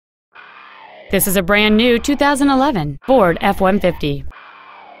This is a brand new 2011 Ford F-150.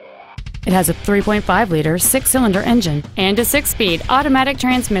 It has a 3.5-liter six-cylinder engine and a six-speed automatic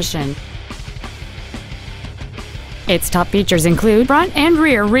transmission. Its top features include front and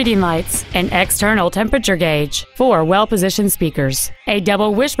rear reading lights, an external temperature gauge, 4 well-positioned speakers, a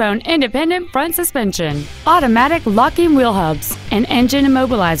double wishbone independent front suspension, automatic locking wheel hubs, an engine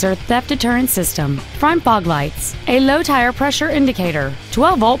immobilizer theft deterrent system, front fog lights, a low tire pressure indicator,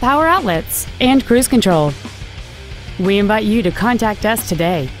 12-volt power outlets, and cruise control. We invite you to contact us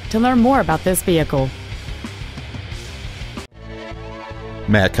today to learn more about this vehicle.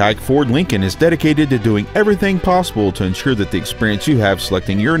 Matt Haik Ford Lincoln is dedicated to doing everything possible to ensure that the experience you have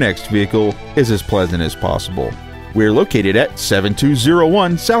selecting your next vehicle is as pleasant as possible. We're located at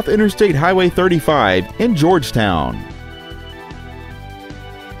 7201 South Interstate Highway 35 in Georgetown.